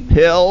steep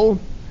hill,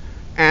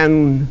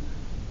 and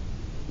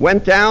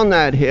went down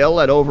that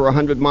hill at over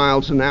 100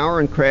 miles an hour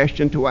and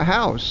crashed into a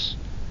house.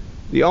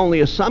 The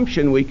only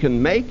assumption we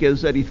can make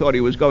is that he thought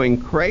he was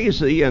going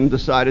crazy and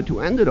decided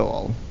to end it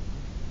all.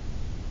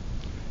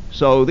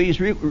 So these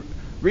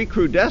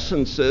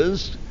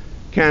recrudescences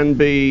can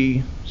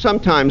be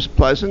sometimes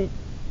pleasant,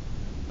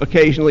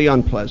 occasionally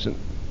unpleasant.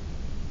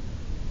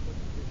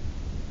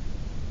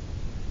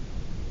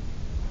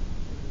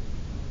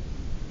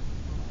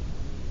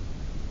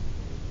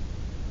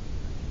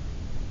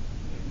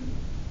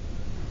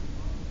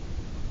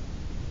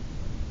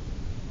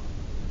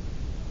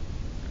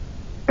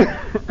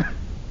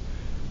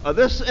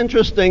 This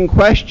interesting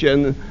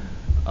question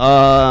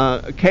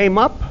came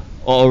up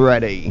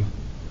already.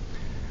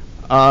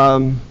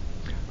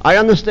 I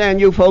understand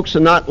you folks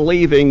are not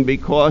leaving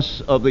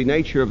because of the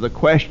nature of the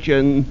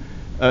question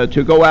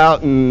to go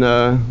out and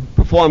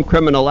perform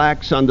criminal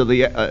acts under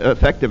the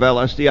effect of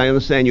LSD. I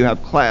understand you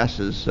have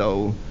classes,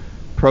 so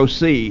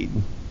proceed.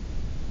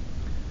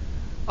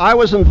 I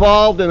was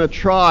involved in a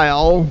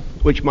trial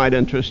which might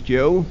interest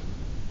you.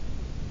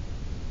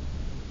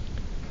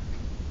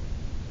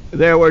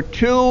 There were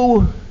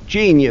two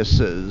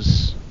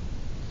geniuses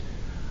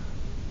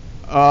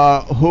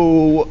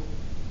who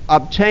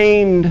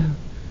obtained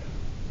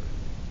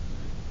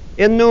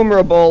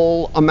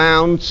innumerable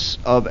amounts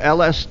of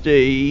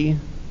LSD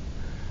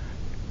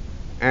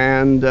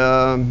and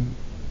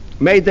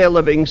made their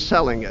living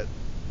selling it.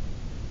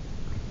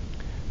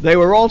 They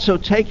were also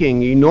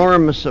taking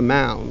enormous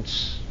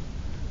amounts,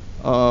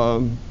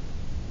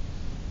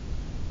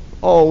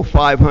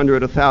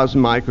 500,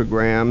 1,000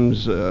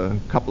 micrograms a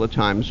couple of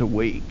times a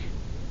week.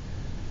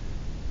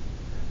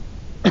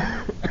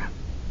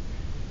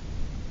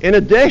 In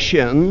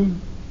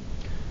addition,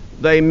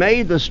 they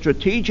made the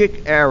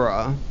strategic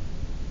error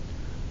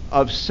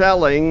of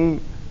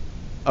selling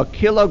a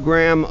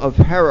kilogram of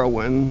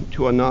heroin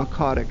to a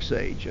narcotics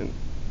agent.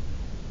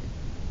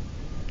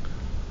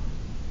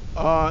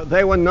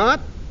 They were not,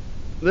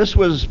 this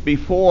was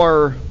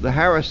before the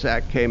Harris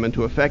Act came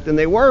into effect, and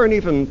they weren't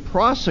even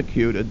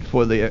prosecuted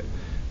for their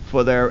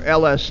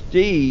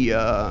LSD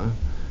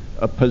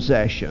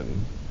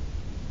possession.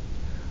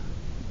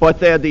 But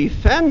their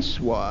defense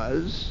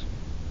was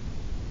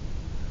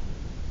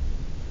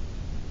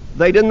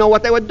they didn't know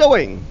what they were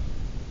doing.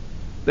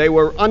 They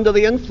were under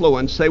the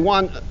influence.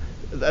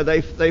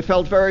 they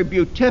felt very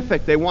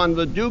beatific. They wanted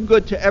to do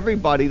good to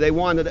everybody. They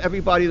wanted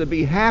everybody to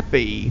be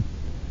happy.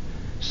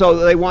 So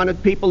they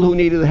wanted people who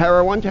needed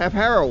heroin to have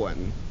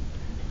heroin.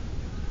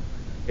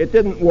 It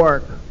didn't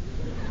work.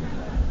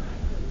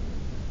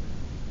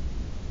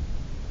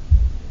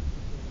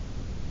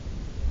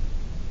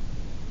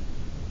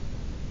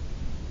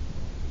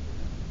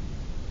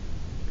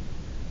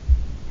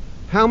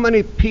 How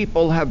many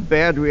people have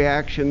bad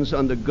reactions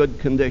under good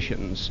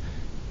conditions?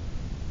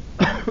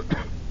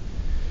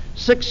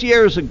 6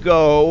 years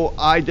ago,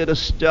 I did a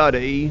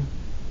study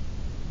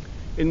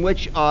in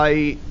which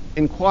I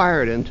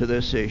inquired into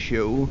this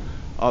issue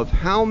of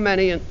how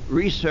many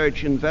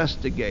research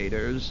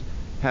investigators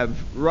have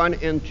run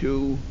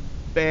into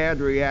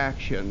bad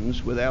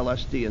reactions with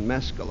LSD and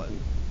mescaline.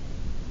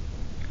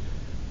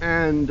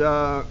 And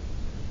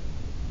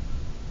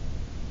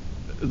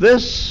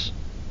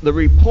the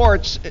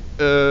reports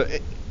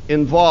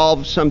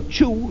involved some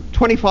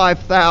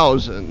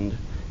 25,000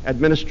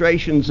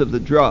 administrations of the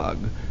drug.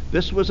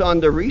 This was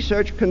under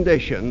research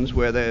conditions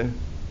where the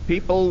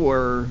people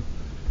were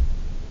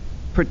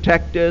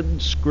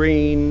protected,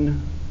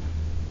 screened,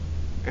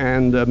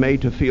 and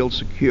made to feel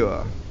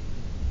secure.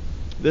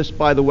 This,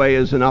 by the way,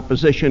 is in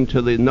opposition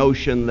to the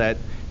notion that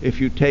if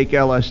you take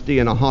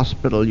LSD in a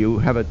hospital, you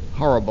have a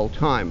horrible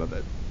time of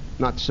it.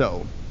 Not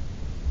so.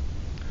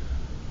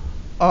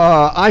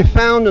 I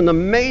found an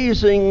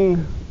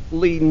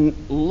amazingly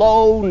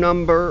low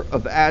number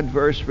of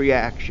adverse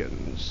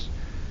reactions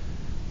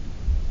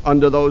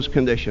under those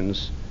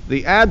conditions.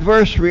 The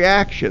adverse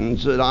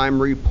reactions that I'm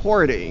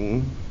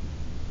reporting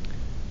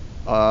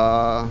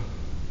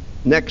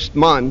next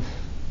month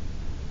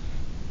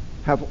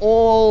have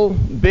all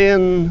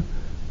been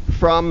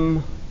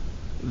from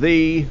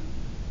the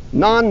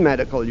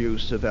non-medical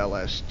use of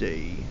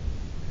LSD.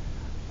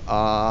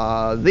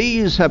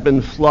 These have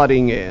been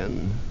flooding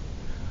in.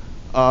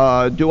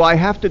 Do I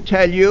have to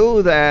tell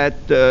you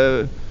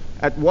that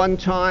at one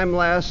time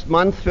last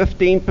month,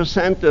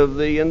 15% of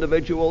the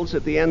individuals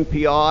at the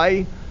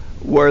NPI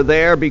were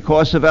there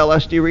because of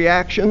LSD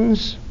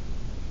reactions?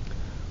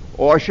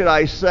 Or should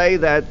I say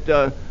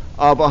that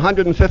of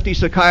 150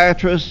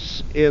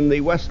 psychiatrists in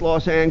the West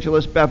Los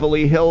Angeles,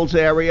 Beverly Hills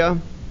area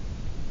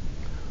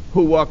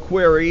who were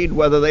queried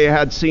whether they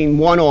had seen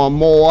one or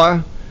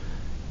more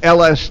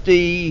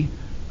LSD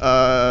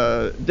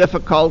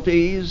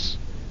difficulties,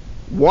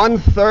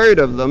 1/3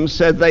 of them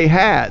said they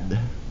had.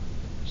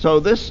 So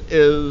this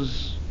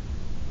is,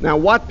 now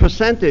what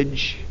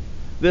percentage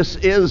this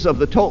is of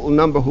the total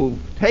number who've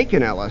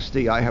taken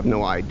LSD, I have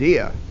no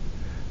idea.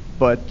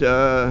 But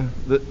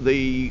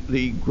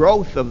the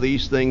growth of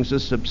these things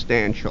is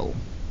substantial.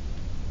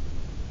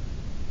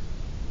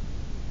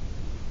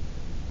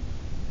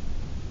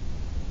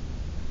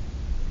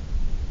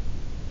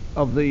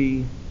 Of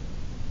the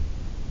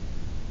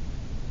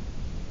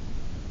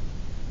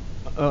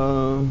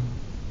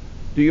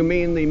do you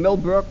mean the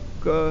Millbrook?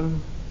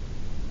 I'm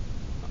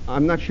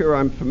not sure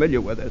I'm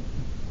familiar with it.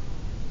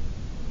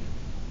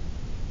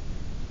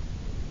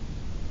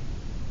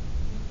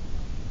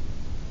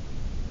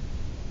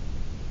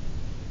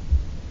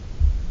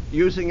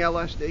 Using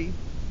LSD?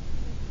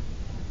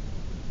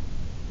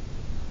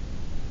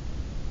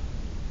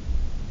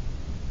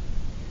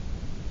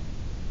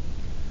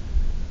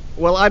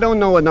 Well, I don't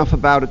know enough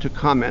about it to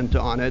comment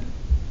on it.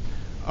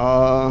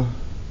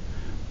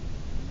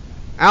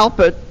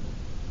 Alpert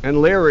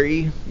and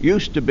Leary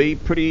used to be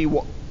pretty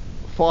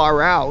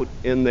far out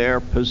in their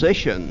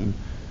position.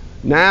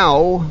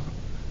 Now,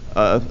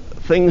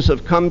 things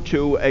have come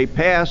to a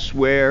pass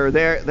where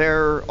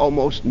they're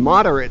almost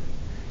moderate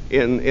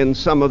in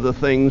some of the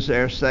things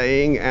they're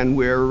saying, and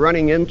we're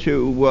running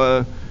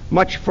into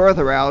much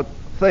further out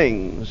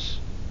things.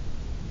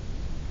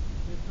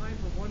 There's time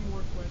for one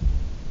more question.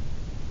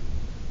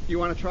 You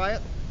want to try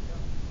it?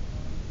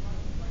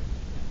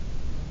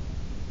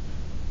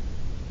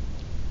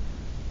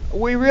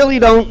 We really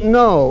don't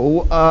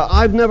know.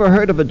 I've never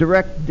heard of a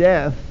direct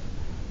death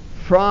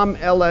from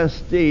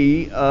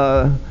LSD.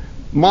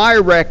 My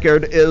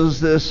record is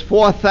this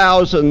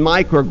 4,000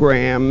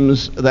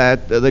 micrograms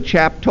that the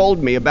chap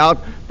told me about,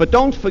 but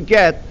don't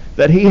forget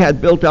that he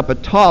had built up a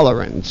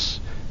tolerance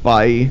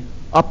by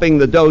upping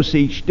the dose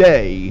each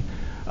day.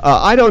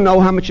 I don't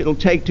know how much it'll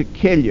take to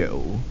kill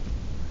you.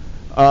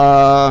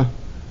 That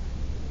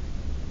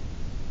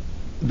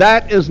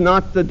is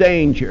not the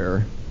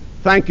danger.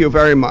 Thank you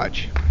very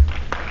much.